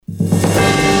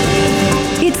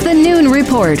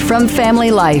Report from Family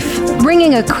Life,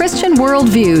 bringing a Christian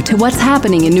worldview to what's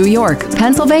happening in New York,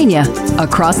 Pennsylvania,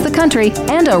 across the country,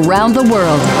 and around the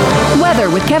world. Weather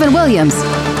with Kevin Williams,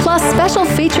 plus special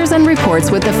features and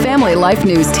reports with the Family Life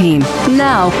News team.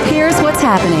 Now, here's what's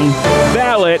happening.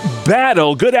 Ballot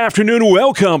battle. Good afternoon.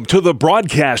 Welcome to the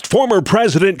broadcast. Former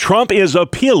President Trump is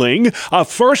appealing a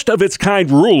first-of-its-kind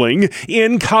ruling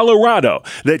in Colorado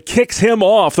that kicks him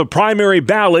off the primary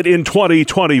ballot in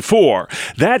 2024.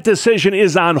 That decision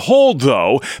is on hold,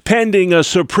 though, pending a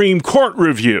Supreme Court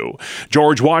review.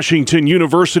 George Washington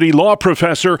University law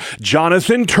professor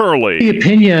Jonathan Turley. The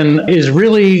opinion is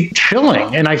really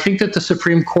chilling, and I think that the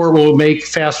Supreme Court will make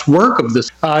fast work of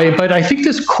this. But I think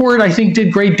this court,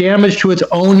 did great damage to its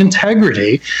own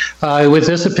integrity with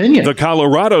this opinion. The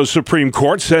Colorado Supreme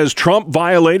Court says Trump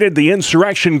violated the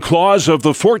insurrection clause of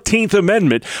the 14th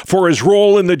Amendment for his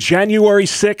role in the January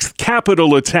 6th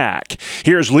Capitol attack.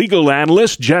 Here's legal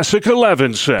analyst Jessica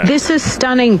Levinson. This is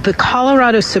stunning. The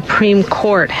Colorado Supreme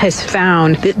Court has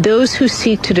found that those who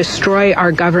seek to destroy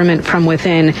our government from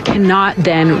within cannot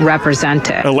then represent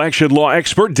it. Election law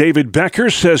expert David Becker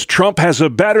says Trump has a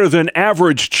better than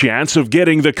average chance of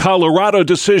getting the Colorado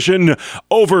decision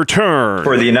overturned.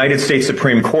 For the United States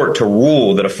Supreme Court to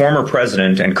rule that a former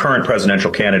president and current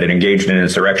presidential candidate engaged in an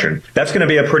insurrection, that's going to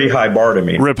be a pretty high bar to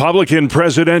meet. Republican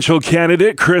presidential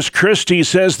candidate Chris Christie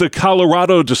says the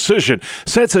Colorado decision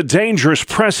sets a dangerous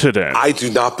precedent. I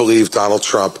do not believe Donald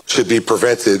Trump should be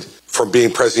prevented from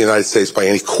being president of the United States by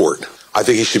any court. I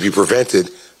think he should be prevented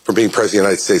from being president of the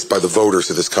United States by the voters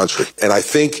of this country. And I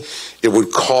think it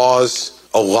would cause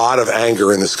a lot of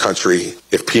anger in this country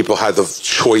if people had the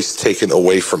choice taken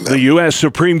away from them. The U.S.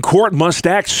 Supreme Court must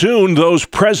act soon. Those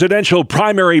presidential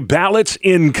primary ballots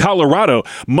in Colorado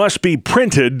must be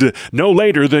printed no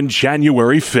later than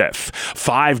January 5th.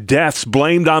 5 deaths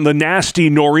blamed on the nasty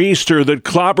nor'easter that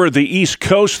clobbered the East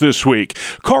Coast this week.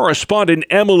 Correspondent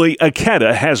Emily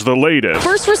Aketa has the latest.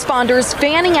 First responders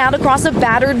fanning out across a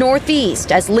battered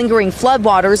Northeast as lingering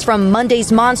floodwaters from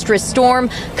Monday's monstrous storm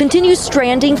continue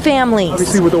stranding families.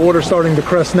 Obviously, with the water starting to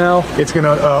crest now, it's going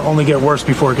to only get worse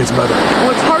before it gets better.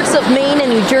 With parts of Maine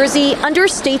and New Jersey under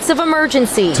states of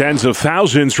emergency. Tens of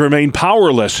thousands remain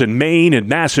powerless in Maine and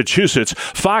Massachusetts.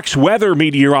 Fox weather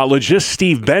meteorologist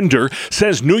Steve Bender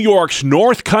says New York's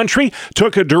North Country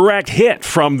took a direct hit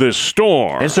from this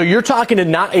storm. And so you're talking to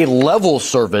not a level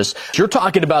surface. You're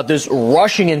talking about this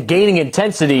rushing and gaining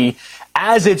intensity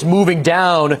as it's moving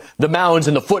down the mountains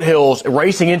and the foothills,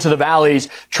 racing into the valleys,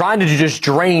 trying to just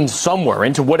drain somewhere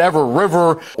into whatever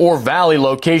river or valley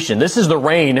location. This is the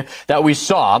rain that we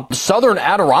saw. Southern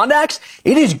Adirondacks,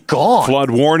 it is gone.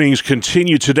 Flood warnings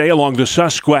continue today along the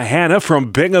Susquehanna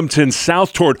from Binghamton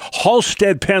south toward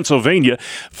Halstead, Pennsylvania.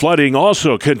 Flooding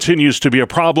also continues to be a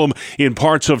problem in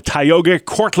parts of Tioga,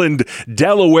 Cortland,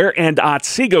 Delaware, and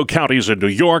Otsego counties in New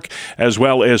York, as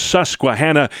well as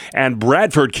Susquehanna and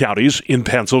Bradford counties in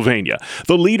Pennsylvania.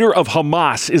 The leader of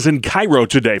Hamas is in Cairo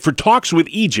today for talks with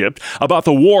Egypt about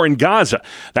the war in Gaza.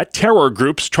 That terror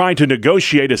group's trying to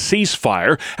negotiate a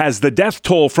ceasefire as the death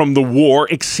toll from the war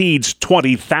exceeds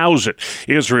 20,000.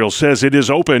 Israel says it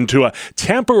is open to a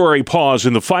temporary pause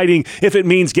in the fighting if it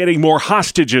means getting more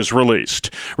hostages released.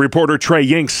 Reporter Trey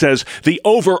Yinks says the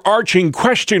overarching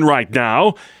question right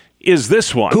now is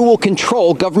this one. Who will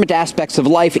control government aspects of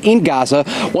life in Gaza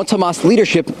once Hamas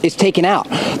leadership is taken out?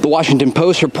 The Washington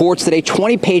Post reports that a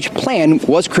 20-page plan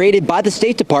was created by the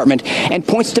State Department and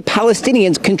points to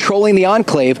Palestinians controlling the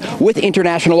enclave with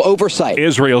international oversight.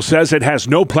 Israel says it has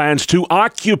no plans to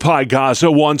occupy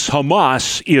Gaza once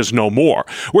Hamas is no more.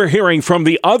 We're hearing from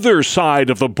the other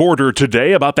side of the border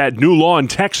today about that new law in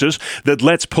Texas that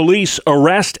lets police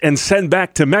arrest and send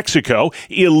back to Mexico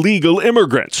illegal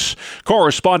immigrants.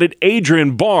 Correspondent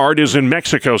Adrian Bard is in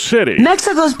Mexico City.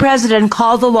 Mexico's president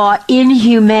called the law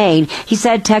inhumane. He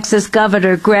said Texas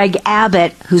Governor Greg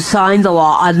Abbott, who signed the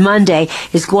law on Monday,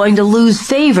 is going to lose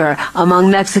favor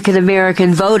among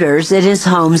Mexican-American voters in his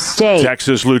home state.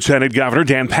 Texas Lieutenant Governor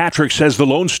Dan Patrick says the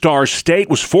Lone Star State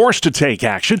was forced to take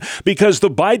action because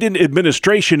the Biden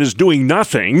administration is doing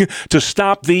nothing to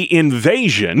stop the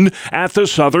invasion at the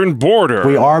southern border.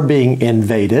 We are being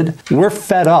invaded. We're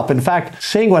fed up. In fact,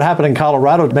 seeing what happened in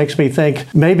Colorado makes me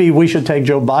think maybe we should take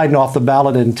Joe Biden off the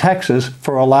ballot in Texas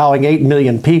for allowing 8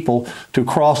 million people to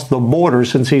cross the border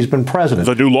since he's been president.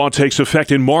 The new law takes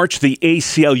effect in March. The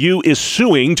ACLU is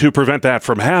suing to prevent that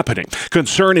from happening.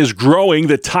 Concern is growing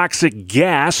that toxic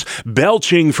gas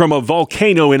belching from a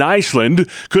volcano in Iceland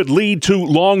could lead to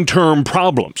long-term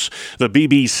problems. The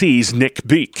BBC's Nick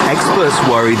Beak. Experts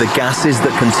worry the gases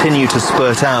that continue to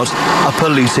spurt out are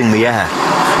polluting the air.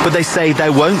 but they say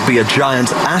there won't be a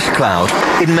giant ash cloud.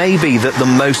 It may be that the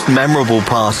most memorable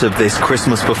part of this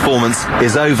Christmas performance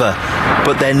is over,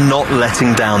 but they're not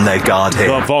letting down their guard here.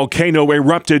 The volcano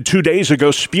erupted 2 days ago,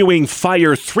 spewing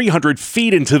fire 300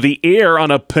 feet into the air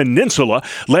on a peninsula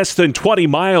less than 20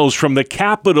 miles from the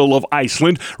capital of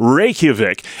Iceland,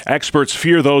 Reykjavik. Experts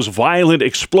fear those violent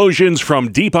explosions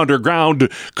from deep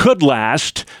underground could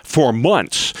last for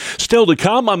months. Still to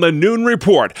come on the Noon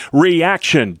Report,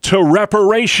 reaction to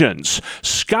reparations,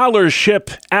 scholarship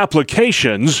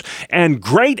applications, and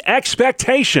great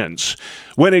expectations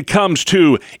when it comes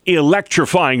to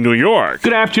electrifying New York.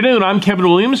 Good afternoon. I'm Kevin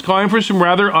Williams, calling for some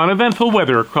rather uneventful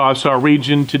weather across our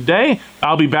region today.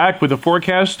 I'll be back with a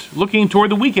forecast looking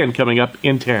toward the weekend coming up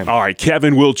in 10. All right,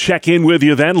 Kevin, we'll check in with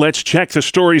you then. Let's check the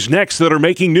stories next that are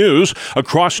making news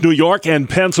across New York and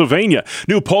Pennsylvania.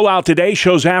 New poll out today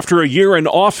shows after a year in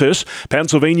office,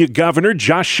 Pennsylvania Governor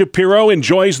Josh Shapiro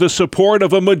enjoys the support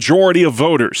of a majority of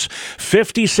voters.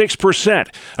 56%,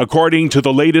 according to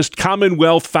the latest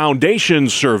Commonwealth Foundation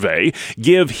survey,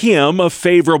 give him a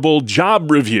favorable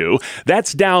job review.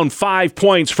 That's down 5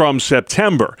 points from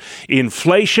September.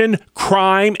 Inflation,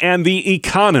 crime, and the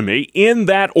economy, in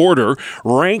that order,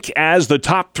 rank as the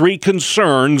top 3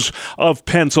 concerns of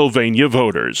Pennsylvania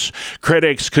voters.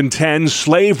 Critics contend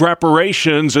slave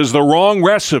reparations is the wrong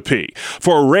recipe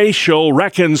for racial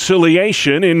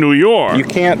reconciliation in New York. You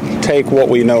can't take what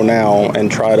we know now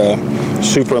and try to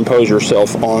superimpose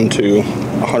yourself onto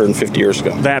 150 years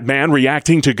ago. That man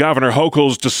reacting to Governor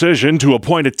Hochul's decision to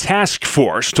appoint a task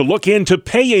force to look into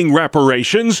paying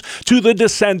reparations to the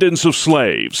descendants of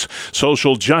slaves.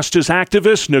 Social justice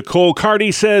activist Nicole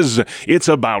Carty says it's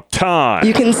about time.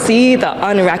 You can see the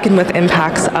unreckoned with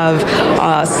impacts of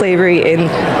slavery in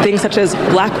things such as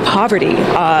black poverty,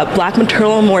 black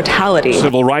maternal mortality.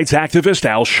 Civil rights activist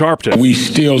Al Sharpton. We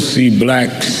still see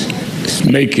blacks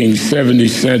making 70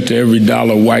 cents to every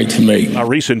dollar whites make. A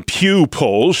recent Pew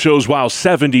poll shows while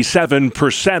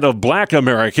 77% of black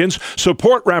Americans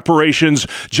support reparations,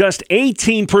 just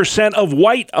 18% of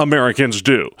white Americans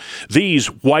do. These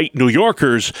white New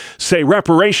Yorkers say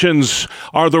reparations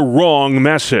are the wrong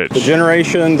message. The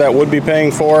generation that would be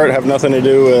paying for it have nothing to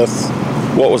do with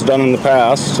what was done in the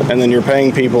past, and then you're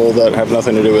paying people that have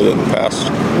nothing to do with it in the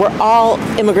past. We're all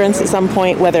immigrants at some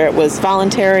point, whether it was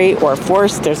voluntary or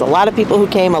forced. There's a lot of people who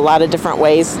came a lot of different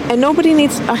ways, and nobody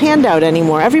needs a handout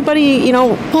anymore. Everybody,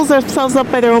 pulls themselves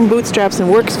up by their own bootstraps and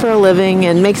works for a living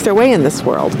and makes their way in this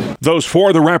world. Those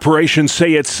for the reparations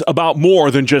say it's about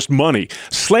more than just money.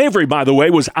 Slavery, by the way,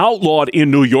 was outlawed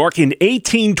in New York in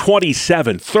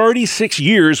 1827, 36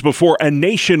 years before a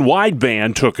nationwide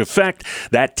ban took effect.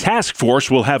 That task force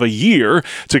will have a year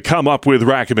to come up with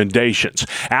recommendations.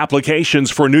 Applications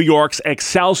for New York's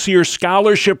Excelsior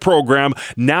Scholarship Program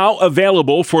now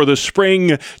available for the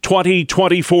spring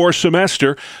 2024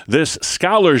 semester. This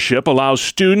scholarship allows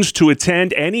students to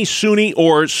attend any SUNY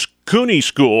or CUNY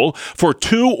school for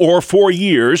 2 or 4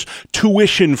 years,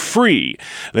 tuition free.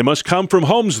 They must come from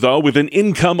homes, though, with an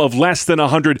income of less than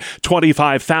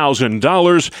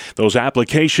 $125,000. Those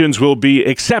applications will be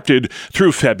accepted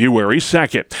through February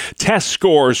 2nd. Test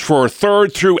scores for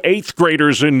 3rd through 8th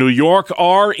graders in New York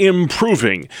are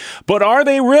improving. But are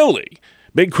they really?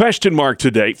 Big question mark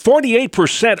today.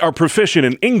 48% are proficient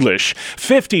in English.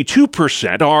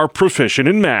 52% are proficient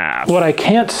in math. What I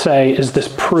can't say is this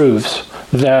proves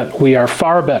that we are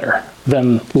far better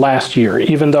than last year,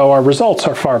 even though our results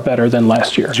are far better than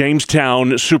last year.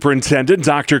 Jamestown Superintendent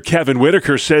Dr. Kevin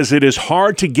Whitaker says it is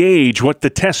hard to gauge what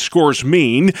the test scores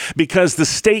mean because the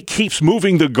state keeps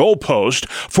moving the goalpost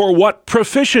for what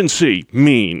proficiency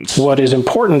means. What is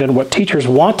important and what teachers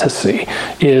want to see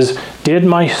is, did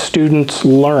my students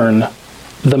learn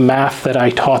the math that I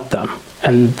taught them?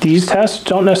 And these tests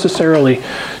don't necessarily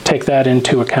take that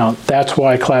into account. That's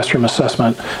why classroom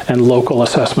assessment and local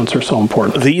assessments are so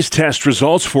important. These test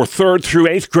results for 3rd through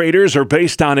 8th graders are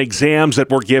based on exams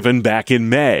that were given back in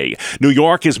May. New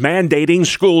York is mandating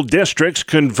school districts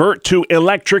convert to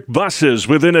electric buses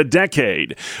within a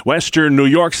decade. Western New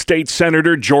York State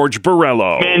Senator George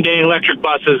Borrello. Mandating electric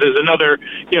buses is another,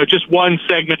 just one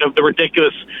segment of the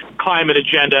ridiculous climate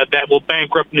agenda that will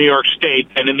bankrupt New York State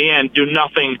and in the end do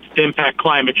nothing to impact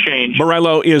climate change.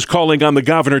 Borrello is calling on the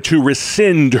governor to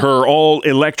rescind her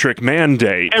all-electric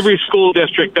mandate. Every school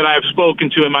district that I've spoken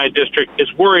to in my district is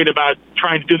worried about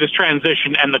trying to do this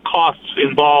transition and the costs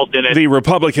involved in it. The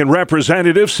Republican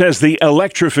representative says the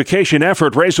electrification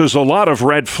effort raises a lot of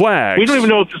red flags. We don't even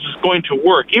know if this is going to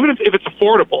work, even if it's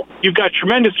affordable. You've got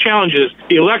tremendous challenges,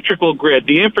 the electrical grid,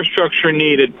 the infrastructure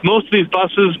needed. Most of these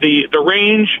buses, the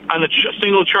range on the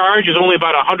single charge is only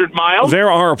about 100 miles. There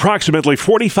are approximately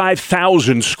 45,000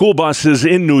 1,000 school buses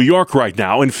in New York right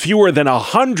now, and fewer than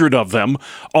 100 of them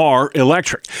are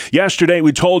electric. Yesterday,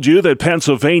 we told you that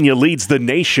Pennsylvania leads the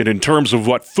nation in terms of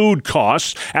what food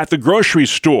costs at the grocery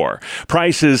store.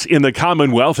 Prices in the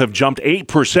Commonwealth have jumped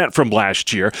 8% from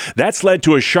last year. That's led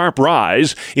to a sharp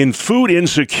rise in food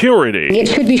insecurity. It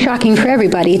should be shocking for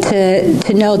everybody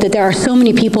to know that there are so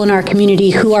many people in our community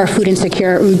who are food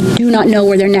insecure, who do not know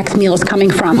where their next meal is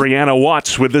coming from. Brianna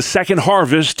Watts with the Second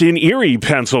Harvest in Erie,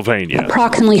 Pennsylvania.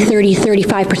 Approximately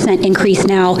 30-35% increase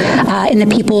now in the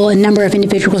people and number of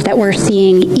individuals that we're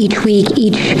seeing each week,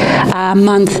 each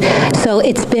month. So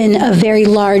it's been a very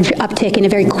large uptick and a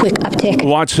very quick uptick.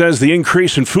 Watts says the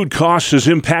increase in food costs has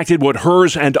impacted what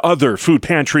hers and other food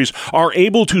pantries are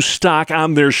able to stock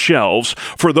on their shelves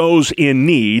for those in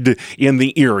need in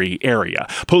the Erie area.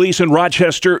 Police in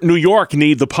Rochester, New York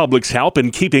need the public's help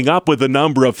in keeping up with the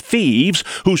number of thieves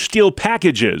who steal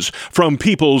packages from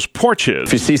people's porches.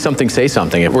 If you see something, say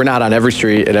something. If we're not on every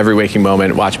street at every waking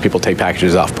moment watching people take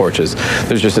packages off porches.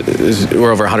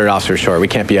 We're over 100 officers short. We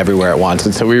can't be everywhere at once,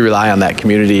 and so we rely on that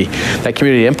community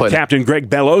input. Captain Greg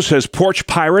Bellows says porch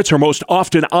pirates are most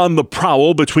often on the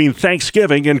prowl between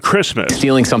Thanksgiving and Christmas.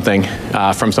 Stealing something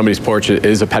from somebody's porch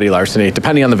is a petty larceny,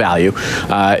 depending on the value.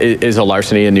 It is a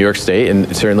larceny in New York State,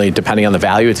 and certainly depending on the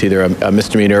value, it's either a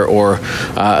misdemeanor or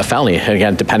a felony. And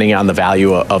again, depending on the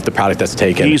value of the product that's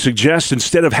taken. He suggests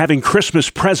instead of having Christmas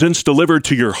presents delivered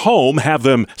to your home, have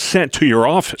them sent to your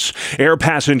office. Air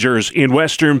passengers in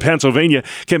western Pennsylvania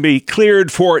can be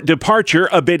cleared for departure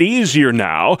a bit easier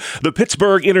now. The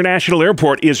Pittsburgh International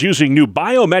Airport is using new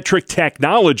biometric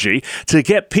technology to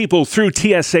get people through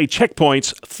TSA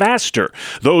checkpoints faster.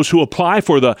 Those who apply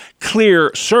for the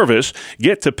Clear service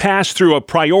get to pass through a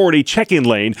priority check-in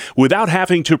lane without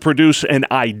having to produce an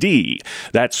ID.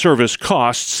 That service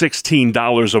costs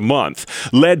 $16 a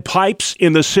month. Lead pipes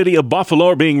in the city of Buffalo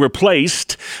are being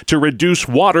replaced to reduce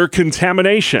water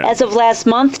contamination. As of last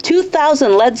month,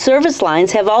 2,000 lead service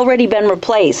lines have already been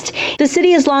replaced. The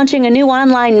city is launching a new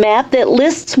online map that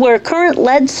lists where current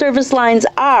lead service lines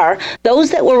are, those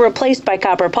that were replaced by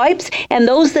copper pipes, and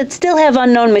those that still have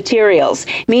unknown materials.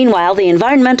 Meanwhile, the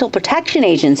Environmental Protection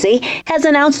Agency has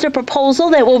announced a proposal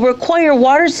that will require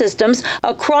water systems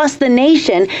across the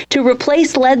nation to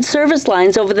replace lead service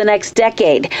lines over the next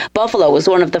decade. Buffalo was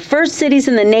one of the first cities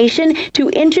in the nation to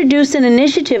introduce an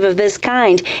initiative of this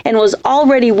kind and was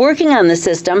already working on the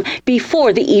system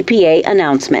before the EPA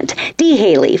announcement. Dee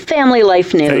Haley, Family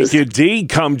Life News. Thank you, Dee.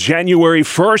 Come January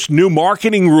 1st, new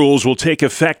marketing rules will take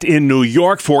effect in New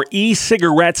York for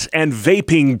e-cigarettes and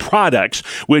vaping products,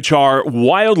 which are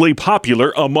wildly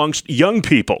popular amongst young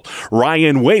people.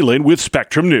 Ryan Whalen with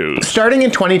Spectrum News. Starting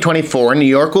in 2024, New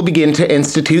York will begin to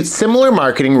institute similar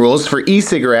marketing rules for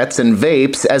e-cigarettes and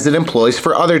vapes as it employs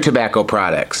for other tobacco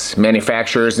products.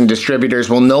 Manufacturers and distributors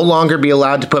will no longer be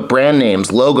allowed to put brand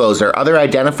names, logos, or other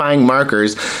identifying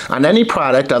markers on any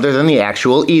product other than the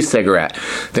actual e-cigarette.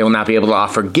 They will not be able to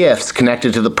offer gifts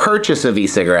connected to the purchase of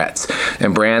e-cigarettes,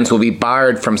 and brands will be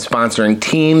barred from sponsoring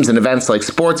teams and events like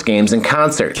sports games and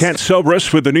concerts. Kent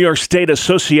Sobris with the New York State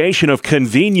Association of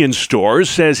Convenience Stores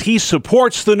says he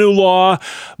supports the new law,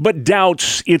 but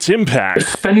doubts its impact.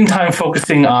 Spending time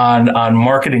focusing on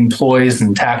marketing ploys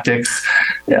and tactics,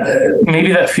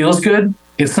 maybe that feels good.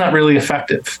 It's not really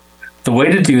effective. The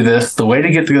way to do this, the way to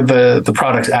get the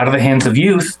products out of the hands of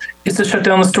youth, is to shut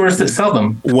down the stores that sell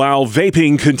them. While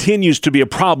vaping continues to be a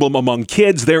problem among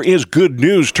kids, there is good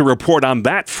news to report on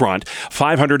that front.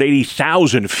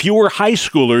 580,000 fewer high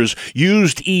schoolers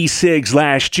used e-cigs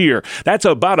last year. That's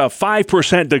about a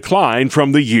 5% decline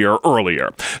from the year earlier.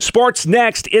 Sports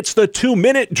next, it's the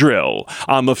 2-minute drill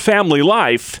on the Family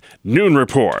Life Noon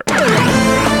Report.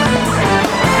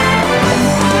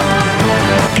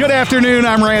 Good afternoon,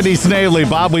 I'm Randy Snavely.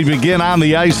 Bob, we begin on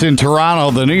the ice in Toronto.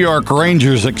 The New York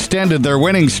Rangers extended their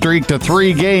winning streak to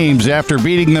 3 games after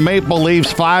beating the Maple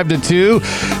Leafs 5-2.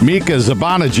 Mika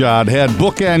Zibanejad had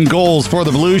bookend goals for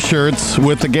the Blue Shirts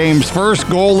with the game's first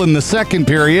goal in the second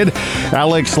period.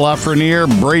 Alex Lafreniere,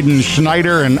 Braden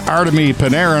Schneider, and Artemi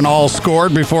Panarin all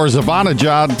scored before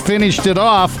Zibanejad finished it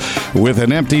off with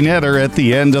an empty netter at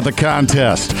the end of the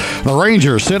contest. The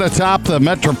Rangers sit atop the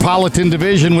Metropolitan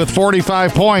Division with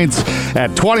 45 points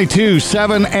at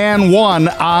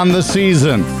 22-7-1 on the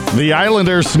season. The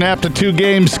Islanders snapped a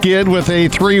 2-game skid with a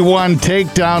 3-1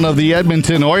 takedown of the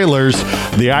Edmonton Oilers.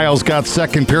 The Isles got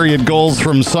second period goals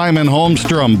from Simon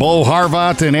Holmstrom, Bo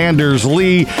Harvat, and Anders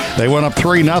Lee. They went up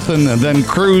 3-0 and then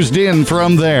cruised in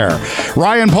from there.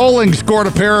 Ryan Poling scored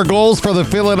a pair of goals for the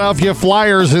Philadelphia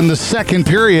Flyers in the second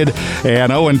period,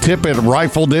 and Owen Tippett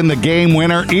rifled in the game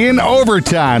winner in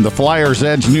overtime. The Flyers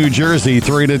edged New Jersey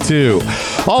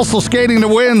 3-2. Also skating to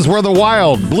wins were the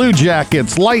Wild, Blue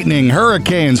Jackets, Lightning,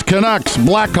 Hurricanes, Canucks,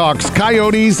 Blackhawks,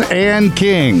 Coyotes, and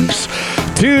Kings.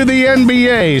 To the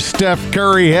NBA, Steph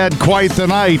Curry had quite the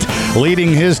night,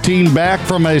 leading his team back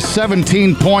from a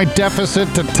 17-point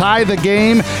deficit to tie the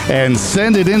game and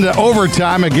send it into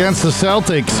overtime against the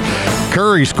Celtics.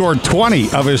 Curry scored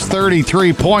 20 of his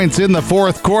 33 points in the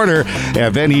fourth quarter,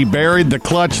 and then he buried the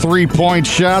clutch three-point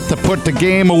shot to put the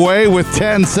game away with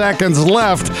 10 seconds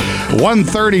left.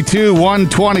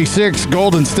 132-126,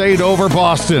 Golden State over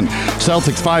Boston.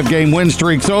 Celtics 5-game win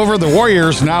streak's over. The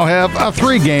Warriors now have a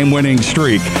 3-game winning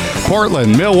streak.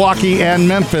 Portland, Milwaukee, and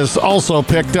Memphis also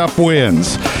picked up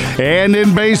wins. And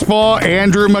in baseball,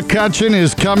 Andrew McCutchen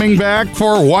is coming back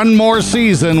for one more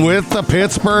season with the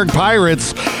Pittsburgh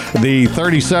Pirates. The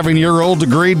 37-year-old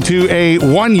agreed to a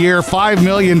one-year, $5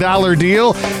 million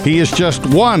deal. He is just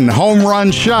one home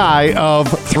run shy of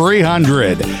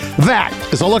 300. That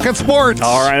is a look at sports.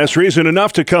 All right, that's reason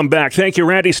enough to come back. Thank you,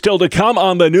 Randy. Still to come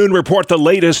on the Noon Report, the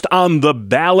latest on the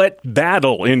ballot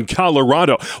battle in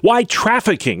Colorado. Why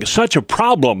trafficking is such a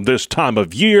problem this time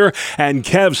of year. And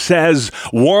Kev says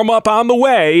warm up on the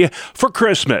way for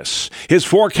Christmas. His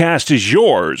forecast is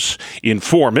yours in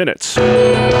 4 minutes.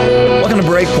 Welcome to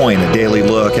Breakpoint, a daily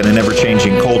look at an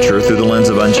ever-changing culture through the lens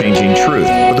of unchanging truth.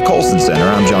 With the Colson Center,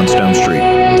 I'm John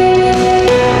Stonestreet.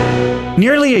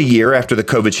 Nearly a year after the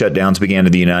COVID shutdowns began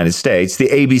in the United States, the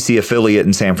ABC affiliate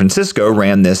in San Francisco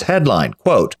ran this headline,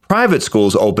 quote, "Private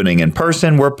schools opening in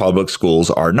person where public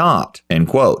schools are not," end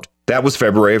quote. That was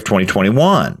February of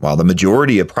 2021. While the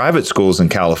majority of private schools in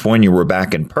California were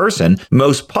back in person,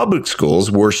 most public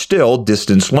schools were still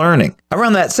distance learning.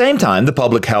 Around that same time, the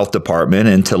Public Health Department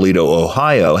in Toledo,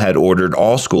 Ohio, had ordered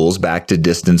all schools back to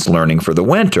distance learning for the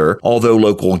winter, although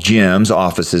local gyms,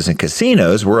 offices, and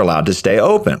casinos were allowed to stay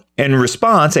open. In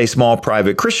response, a small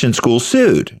private Christian school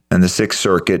sued, and the Sixth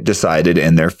Circuit decided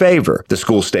in their favor. The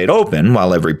school stayed open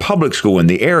while every public school in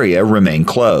the area remained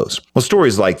closed. Well,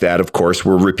 stories like that, of course,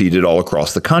 were repeated all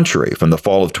across the country from the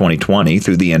fall of 2020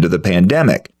 through the end of the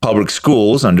pandemic. Public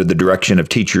schools, under the direction of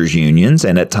teachers' unions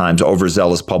and at times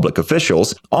overzealous public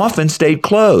officials, often stayed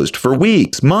closed for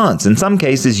weeks, months, in some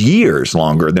cases years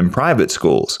longer than private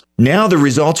schools. Now the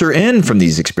results are in from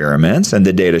these experiments, and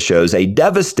the data shows a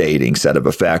devastating set of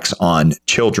effects on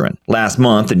children. Last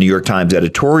month, the New York Times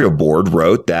editorial board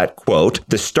wrote that, quote,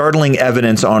 "The startling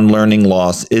evidence on learning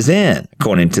loss is in."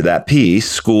 According to that piece,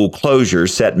 school closures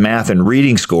set math and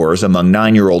reading scores among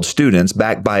 9-year-old students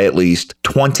back by at least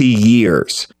 20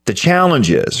 years. The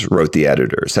challenges, wrote the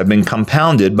editors, have been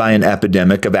compounded by an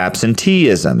epidemic of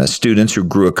absenteeism as students who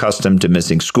grew accustomed to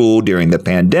missing school during the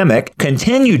pandemic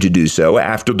continue to do so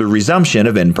after the resumption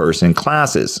of in-person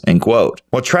classes, end quote.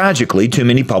 Well, tragically, too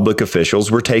many public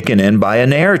officials were taken in by a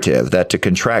narrative that to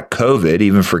contract COVID,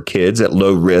 even for kids at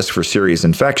low risk for serious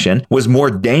infection, was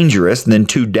more dangerous than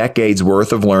 2 decades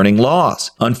worth of learning loss.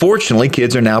 Unfortunately,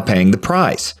 kids are now paying the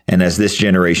price. And as this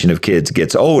generation of kids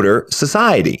gets older,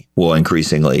 society will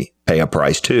increasingly pay a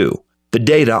price too. The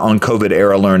data on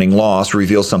COVID-era learning loss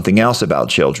reveals something else about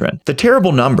children. The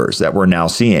terrible numbers that we're now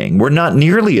seeing were not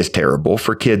nearly as terrible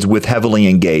for kids with heavily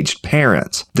engaged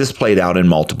parents. This played out in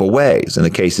multiple ways. In the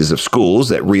cases of schools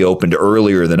that reopened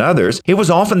earlier than others, it was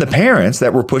often the parents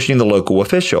that were pushing the local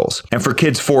officials. And for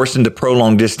kids forced into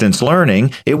prolonged distance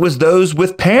learning, it was those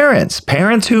with parents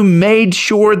who made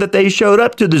sure that they showed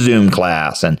up to the Zoom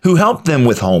class and who helped them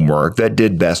with homework that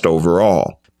did best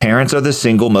overall. Parents are the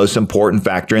single most important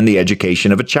factor in the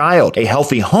education of a child. A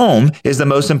healthy home is the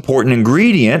most important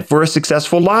ingredient for a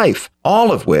successful life,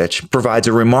 all of which provides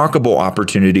a remarkable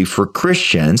opportunity for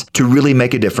Christians to really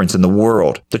make a difference in the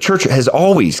world. The church has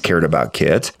always cared about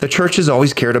kids. The church has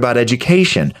always cared about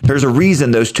education. There's a reason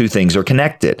those two things are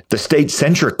connected. The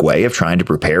state-centric way of trying to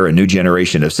prepare a new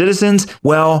generation of citizens,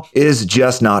 well, is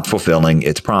just not fulfilling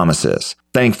its promises.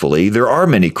 Thankfully, there are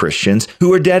many Christians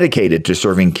who are dedicated to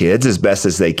serving kids as best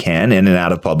as they can in and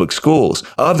out of public schools.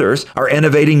 Others are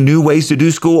innovating new ways to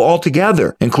do school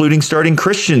altogether, including starting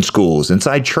Christian schools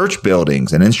inside church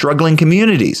buildings and in struggling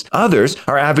communities. Others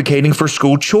are advocating for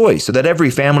school choice so that every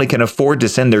family can afford to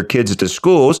send their kids to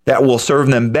schools that will serve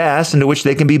them best and to which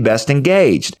they can be best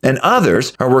engaged. And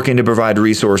others are working to provide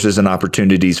resources and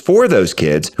opportunities for those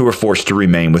kids who are forced to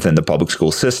remain within the public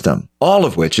school system. All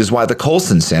of which is why the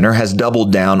Colson Center has doubled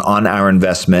doubled down on our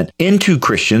investment into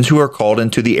Christians who are called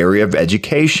into the area of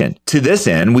education. To this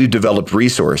end, we've developed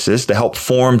resources to help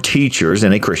form teachers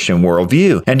in a Christian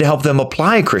worldview and to help them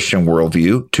apply a Christian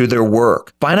worldview to their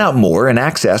work. Find out more and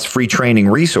access free training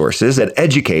resources at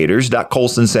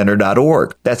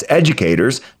educators.colsoncenter.org. That's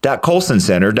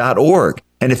educators.colsoncenter.org.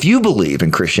 And if you believe in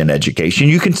Christian education,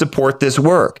 you can support this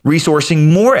work,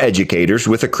 resourcing more educators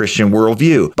with a Christian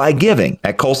worldview by giving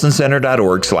at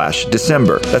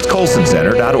colsoncenter.org/December. That's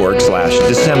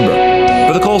colsoncenter.org/December.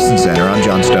 For the Colson Center, I'm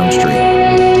John Stone Street.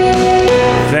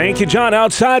 Thank you, John.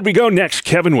 Outside we go next.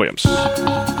 Kevin Williams.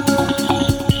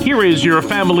 Here is your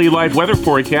family life weather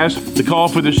forecast. The call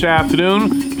for this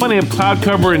afternoon. Plenty of cloud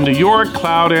cover in New York,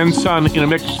 cloud and sun in a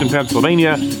mix in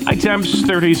Pennsylvania. High temps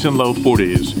 30s and low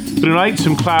 40s. For tonight,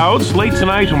 some clouds. Late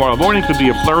tonight, tomorrow morning could be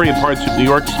a flurry in parts of New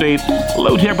York State.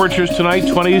 Low temperatures tonight,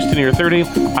 20s to near 30.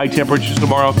 High temperatures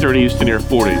tomorrow, 30s to near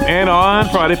 40. And on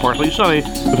Friday, partly sunny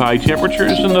with high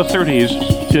temperatures in the 30s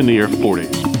to near 40.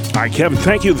 All right, Kevin,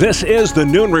 thank you. This is the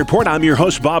Noon Report. I'm your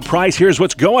host, Bob Price. Here's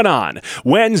what's going on.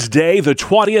 Wednesday, the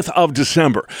 20th of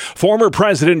December. Former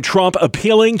President Trump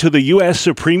appealing to the U.S.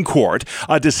 Supreme Court,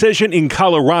 a decision in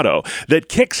Colorado that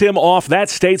kicks him off that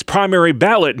state's primary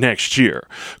ballot next year.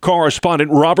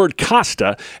 Correspondent Robert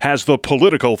Costa has the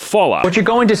political fallout. What you're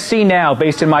going to see now,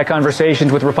 based on my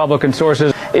conversations with Republican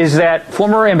sources, is that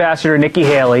former Ambassador Nikki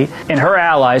Haley and her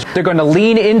allies, they're going to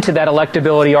lean into that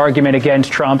electability argument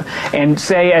against Trump and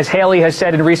say, as Haley has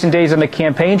said in recent days on the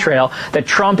campaign trail, that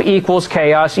Trump equals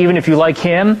chaos. Even if you like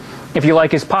him, if you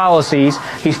like his policies,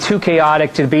 he's too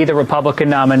chaotic to be the Republican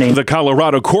nominee. The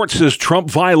Colorado court says Trump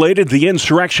violated the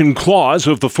insurrection clause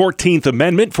of the 14th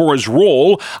Amendment for his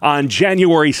role on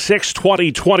January 6,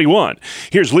 2021.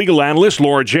 Here's legal analyst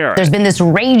Laura Jarrett. There's been this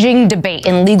raging debate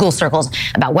in legal circles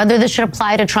about whether this should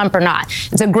apply to Trump or not.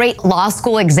 It's a great law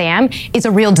school exam. It's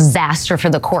a real disaster for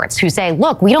the courts who say,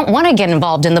 look, we don't want to get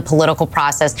involved in the political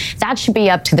process. That should be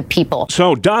up to the people.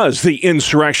 So does the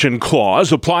insurrection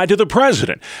clause apply to the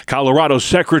president? Colorado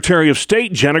Secretary of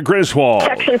State Jena Griswold.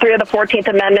 Section 3 of the 14th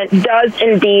Amendment does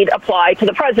indeed apply to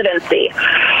the presidency.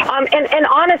 And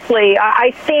honestly,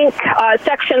 I think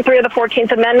Section 3 of the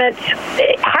 14th Amendment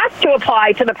has to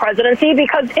apply to the presidency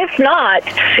because if not,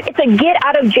 it's a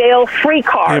get-out-of-jail-free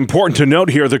card. Important to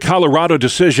note here, the Colorado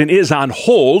decision is on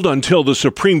hold until the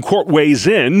Supreme Court weighs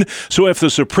in. So if the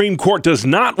Supreme Court does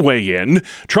not weigh in,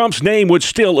 Trump's name would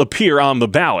still appear on the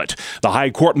ballot. The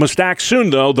High Court must act soon,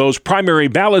 though. Those primary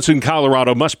ballots in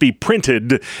Colorado must be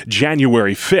printed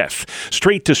January 5th.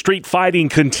 Street-to-street fighting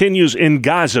continues in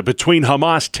Gaza between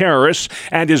Hamas terrorists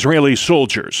and Israeli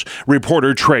soldiers.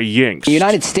 Reporter Trey Yinks. The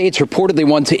United States reportedly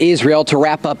wants Israel to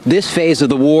wrap up this phase of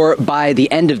the war by the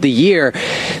end of the year.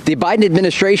 The Biden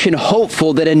administration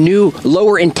hopeful that a new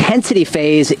lower intensity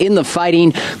phase in the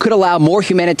fighting could allow more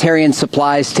humanitarian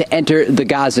supplies to enter the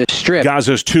Gaza Strip.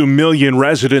 Gaza's 2 million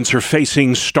residents are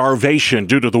facing starvation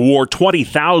due to the war.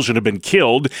 20,000 have been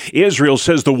killed. Israel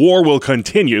says the war will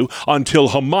continue until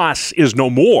Hamas is no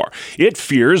more. It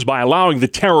fears by allowing the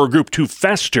terror group to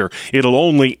fester, it'll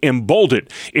only embolden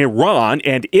Iran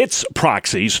and its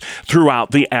proxies throughout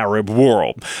the Arab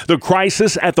world. The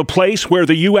crisis at the place where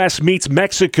the U.S. meets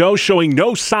Mexico showing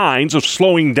no signs of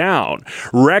slowing down.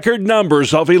 Record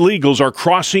numbers of illegals are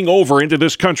crossing over into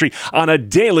this country on a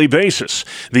daily basis.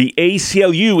 The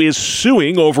ACLU is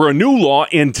suing over a new law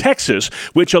in Texas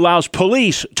which allows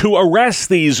police to arrest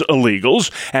these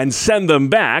illegals and send them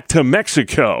back to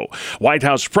Mexico. White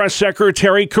House Press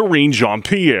Secretary Karine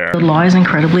Jean-Pierre. The law is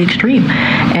incredibly extreme,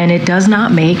 and it does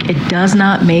not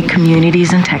make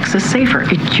communities in Texas safer.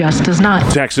 It just does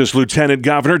not. Texas Lieutenant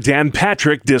Governor Dan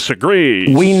Patrick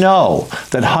disagrees. We know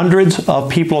that hundreds of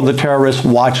people on the terrorist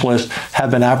watch list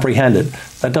have been apprehended.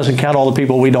 That doesn't count all the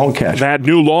people we don't catch. That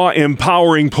new law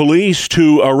empowering police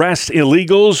to arrest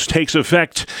illegals takes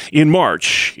effect in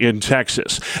March in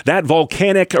Texas. That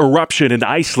volcanic eruption in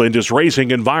Iceland is raising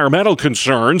environmental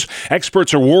concerns.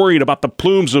 Experts are worried about the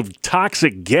plumes of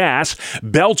toxic gas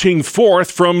belching forth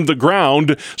from the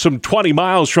ground some 20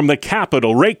 miles from the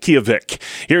capital, Reykjavik.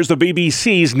 Here's the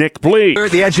BBC's Nick Bleak. We're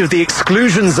at the edge of the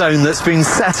exclusion zone that's been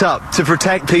set up to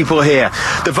protect people here.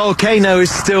 The volcano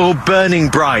is still burning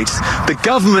bright. The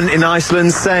government in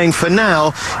Iceland saying for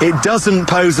now it doesn't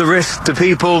pose a risk to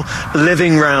people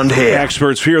living around here.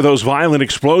 Experts fear those violent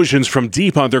explosions from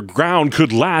deep underground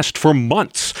could last for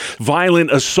months. Violent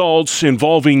assaults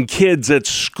involving kids at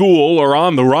school are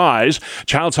on the rise.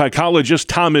 Child psychologist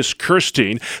Thomas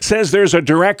Kirstein says there's a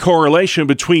direct correlation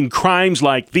between crimes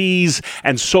like these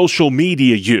and social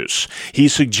media use. He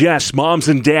suggests moms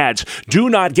and dads do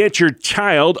not get your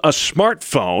child a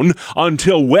smartphone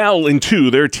until well into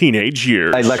into their teenage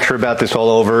years. I lecture about this all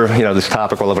over, this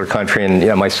topic all over the country,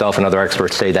 and myself and other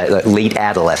experts say that late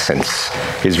adolescence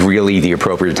is really the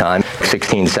appropriate time,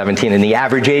 16, 17, and the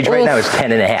average age right now is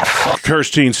 10 and a half.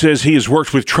 Kirstein says he has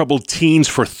worked with troubled teens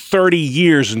for 30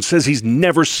 years and says he's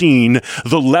never seen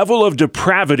the level of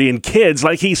depravity in kids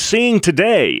like he's seeing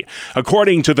today.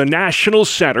 According to the National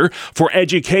Center for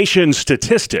Education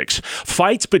Statistics,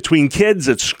 fights between kids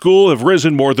at school have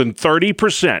risen more than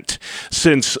 30%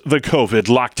 since the COVID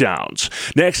lockdowns.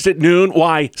 Next at noon,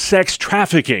 why sex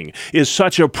trafficking is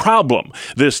such a problem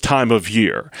this time of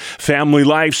year. Family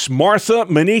Life's Martha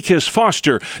Meneikis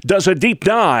Foster does a deep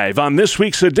dive on this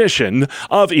week's edition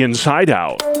of Inside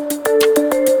Out.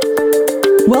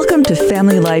 Welcome to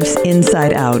Family Life's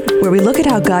Inside Out, where we look at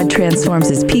how God transforms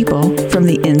his people from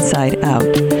the inside out.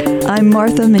 I'm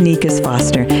Martha Meneikis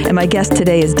Foster, and my guest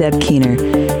today is Deb Keener.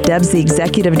 Deb's the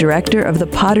executive director of the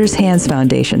Potter's Hands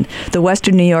Foundation, the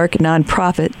Western New York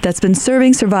nonprofit that's been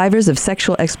serving survivors of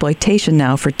sexual exploitation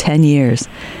now for 10 years.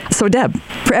 So Deb,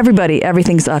 for everybody,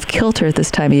 everything's off kilter at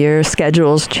this time of year.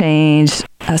 Schedules change,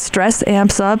 stress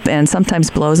amps up and sometimes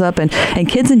blows up, and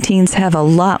kids and teens have a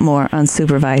lot more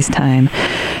unsupervised time.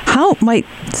 How might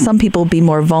some people be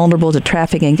more vulnerable to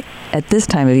trafficking at this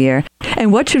time of year?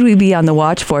 And what should we be on the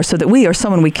watch for so that we or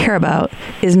someone we care about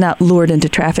is not lured into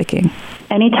trafficking?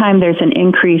 Anytime there's an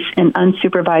increase in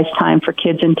unsupervised time for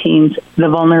kids and teens, the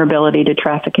vulnerability to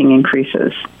trafficking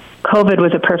increases. COVID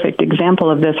was a perfect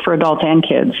example of this for adults and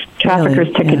kids.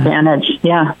 Traffickers took advantage.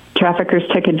 Traffickers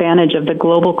took advantage of the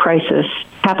global crisis,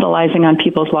 capitalizing on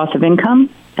people's loss of income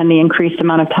and the increased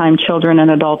amount of time children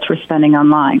and adults were spending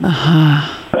online.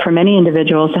 But for many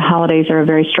individuals, the holidays are a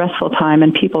very stressful time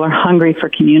and people are hungry for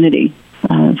community.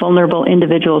 Vulnerable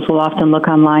individuals will often look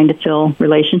online to fill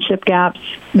relationship gaps.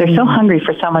 They're so hungry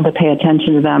for someone to pay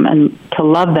attention to them and to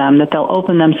love them that they'll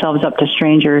open themselves up to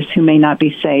strangers who may not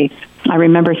be safe. I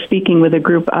remember speaking with a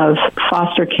group of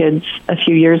foster kids a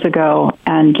few years ago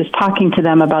and just talking to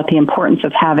them about the importance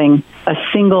of having a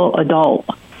single adult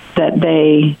that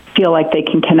they feel like they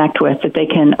can connect with, that they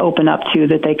can open up to,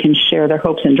 that they can share their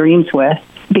hopes and dreams with.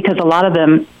 Because a lot of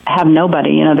them have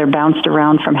nobody, they're bounced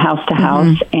around from house to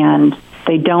house and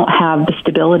they don't have the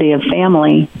stability of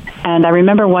family. And I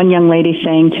remember one young lady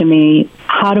saying to me,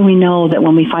 how do we know that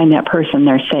when we find that person,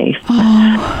 they're safe?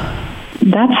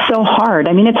 That's so hard.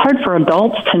 I mean, it's hard for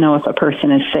adults to know if a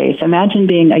person is safe. Imagine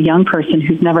being a young person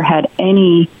who's never had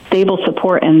any stable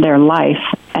support in their life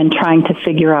and trying to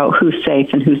figure out who's safe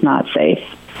and who's not safe.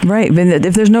 Right.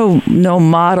 If there's no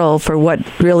model for what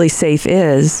really safe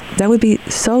is, that would be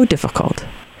so difficult.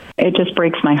 It just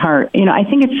breaks my heart. I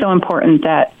think it's so important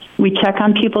that we check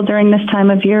on people during this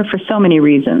time of year for so many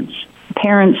reasons.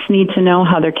 Parents need to know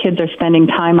how their kids are spending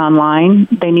time online.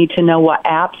 They need to know what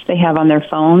apps they have on their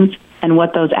phones and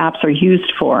what those apps are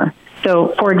used for. So,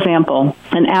 for example,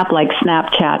 an app like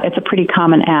Snapchat, it's a pretty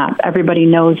common app. Everybody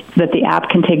knows that the app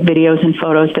can take videos and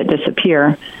photos that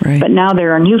disappear. Right. But now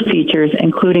there are new features,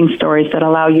 including stories, that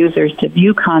allow users to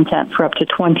view content for up to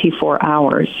 24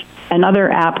 hours.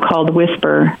 Another app called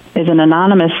Whisper is an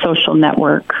anonymous social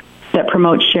network that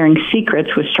promotes sharing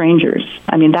secrets with strangers.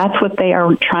 I mean, that's what they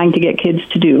are trying to get kids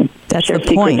to do. That's the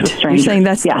point. You're saying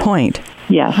that's the point.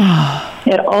 Yes.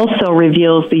 It also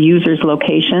reveals the user's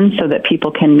location so that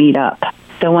people can meet up.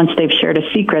 So once they've shared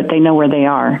a secret, they know where they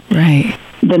are. Right.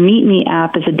 The Meet Me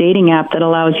app is a dating app that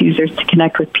allows users to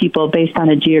connect with people based on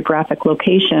a geographic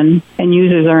location, and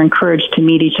users are encouraged to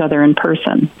meet each other in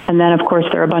person. And then, of course,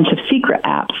 there are a bunch of secret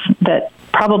apps that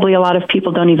probably a lot of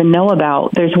people don't even know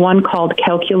about. There's one called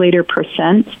Calculator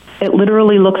 %. It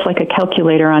literally looks like a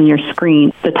calculator on your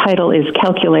screen. The title is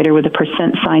Calculator with a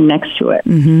 % sign next to it.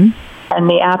 And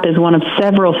the app is one of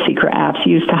several secret apps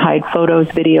used to hide photos,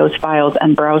 videos, files,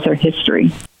 and browser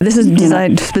history. This is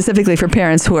designed specifically for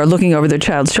parents who are looking over their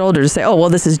child's shoulder to say, oh, well,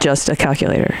 this is just a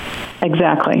calculator.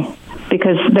 Exactly.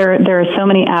 Because there are so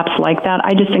many apps like that.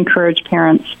 I just encourage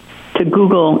parents to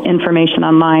Google information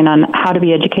online on how to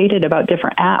be educated about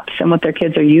different apps and what their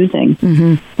kids are using.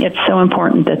 It's so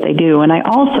important that they do. And I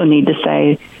also need to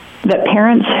say that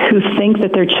parents who think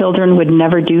that their children would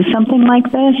never do something like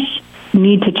this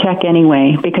need to check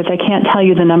anyway, because I can't tell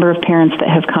you the number of parents that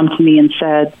have come to me and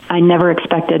said, I never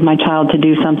expected my child to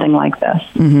do something like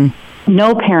this.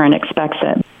 No parent expects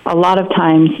it. A lot of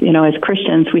times, as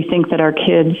Christians, we think that our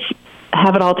kids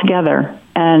have it all together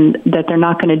and that they're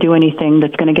not going to do anything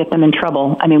that's going to get them in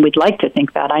trouble. I mean, we'd like to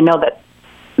think that. I know that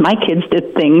my kids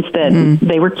did things that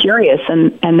they were curious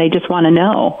and they just want to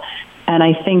know. And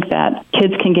I think that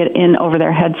kids can get in over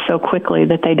their heads so quickly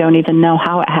that they don't even know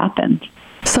how it happened.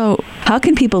 So how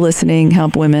can people listening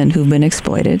help women who've been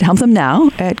exploited, help them now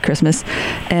at Christmas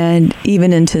and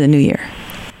even into the new year?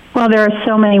 Well, there are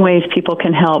so many ways people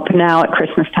can help now at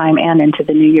Christmas time and into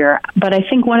the new year. But I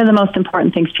think one of the most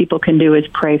important things people can do is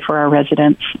pray for our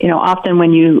residents. Often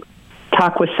when you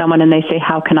talk with someone and they say,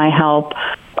 how can I help?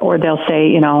 Or they'll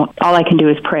say, all I can do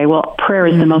is pray. Well, prayer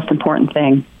is the most important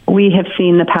thing. We have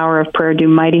seen the power of prayer do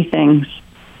mighty things.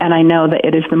 And I know that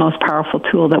it is the most powerful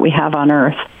tool that we have on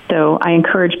earth. So I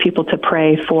encourage people to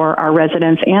pray for our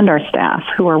residents and our staff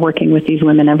who are working with these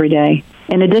women every day.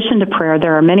 In addition to prayer,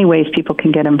 there are many ways people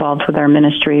can get involved with our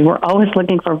ministry. We're always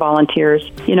looking for volunteers.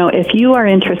 If you are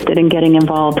interested in getting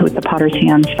involved with the Potter's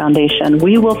Hands Foundation,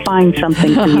 we will find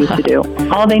something for you to do.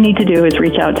 All they need to do is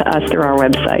reach out to us through our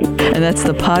website. And that's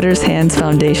the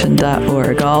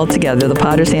PottersHandsFoundation.org. All together, the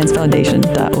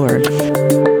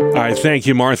PottersHandsFoundation.org. All right, thank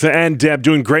you, Martha and Deb,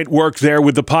 doing great work there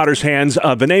with the Potter's Hands.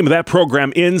 The name of that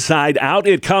program, Inside Out.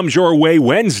 It comes your way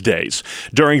Wednesdays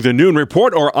during the Noon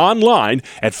Report or online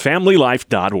at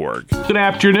familylife.org. Good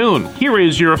afternoon. Here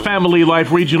is your Family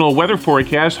Life regional weather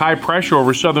forecast. High pressure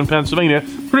over southern Pennsylvania,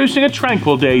 producing a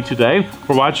tranquil day today.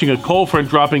 We're watching a cold front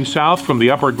dropping south from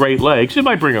the upper Great Lakes. It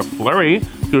might bring a flurry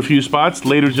to a few spots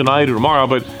later tonight or tomorrow,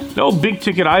 but no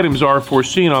big-ticket items are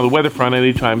foreseen on the weather front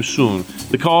anytime soon.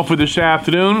 The call for this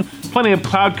afternoon, plenty of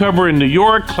cloud cover in New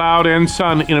York, cloud and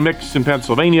sun in a mix in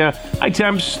Pennsylvania, high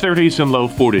temps 30s and low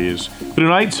 40s. For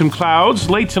tonight, some clouds.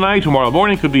 Late tonight, tomorrow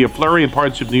morning, could be a flurry in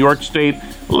parts of New York State.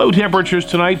 Low temperatures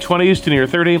tonight, 20s to near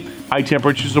 30. High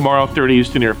temperatures tomorrow,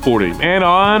 30s to near 40. And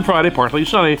on Friday, partly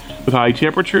sunny with high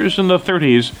temperatures in the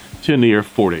 30s to near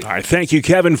 40. All right, thank you,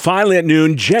 Kevin. Finally at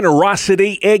noon,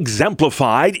 generosity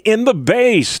exemplified in the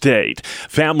Bay State.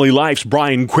 Family Life's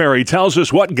Brian Query tells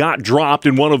us what got dropped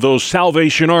in one of those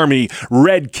Salvation Army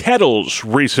red kettles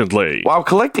recently. While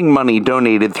collecting money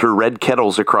donated through red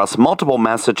kettles across multiple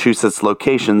Massachusetts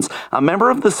locations, a member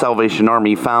of the Salvation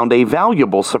Army found a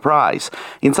valuable surprise.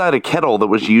 Inside a kettle that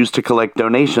was used to collect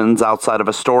donations outside of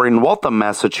a store in Waltham,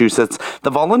 Massachusetts, the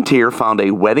volunteer found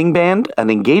a wedding band, an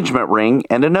engagement ring,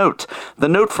 and a note. The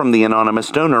note from the anonymous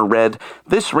donor read,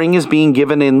 "This ring is being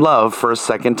given in love for a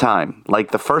second time.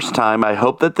 Like the first time, I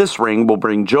hope that this ring will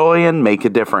bring joy and make a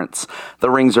difference." The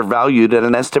rings are valued at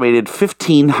an estimated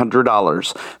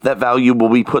 $1,500. That value will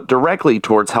be put directly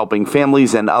towards helping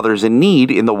families and others in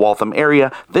need in the Waltham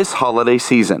area this holiday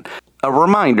season. A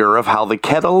reminder of how the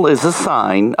kettle is a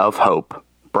sign of hope.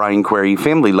 Brian Query,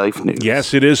 Family Life News.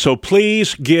 Yes, it is. So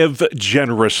please give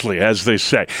generously, as they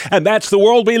say. And that's the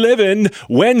world we live in,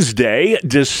 Wednesday,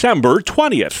 December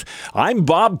 20th. I'm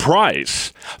Bob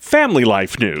Price, Family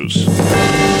Life News.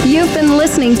 You've been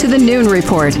listening to the Noon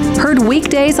Report, heard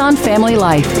weekdays on Family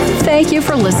Life. Thank you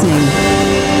for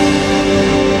listening.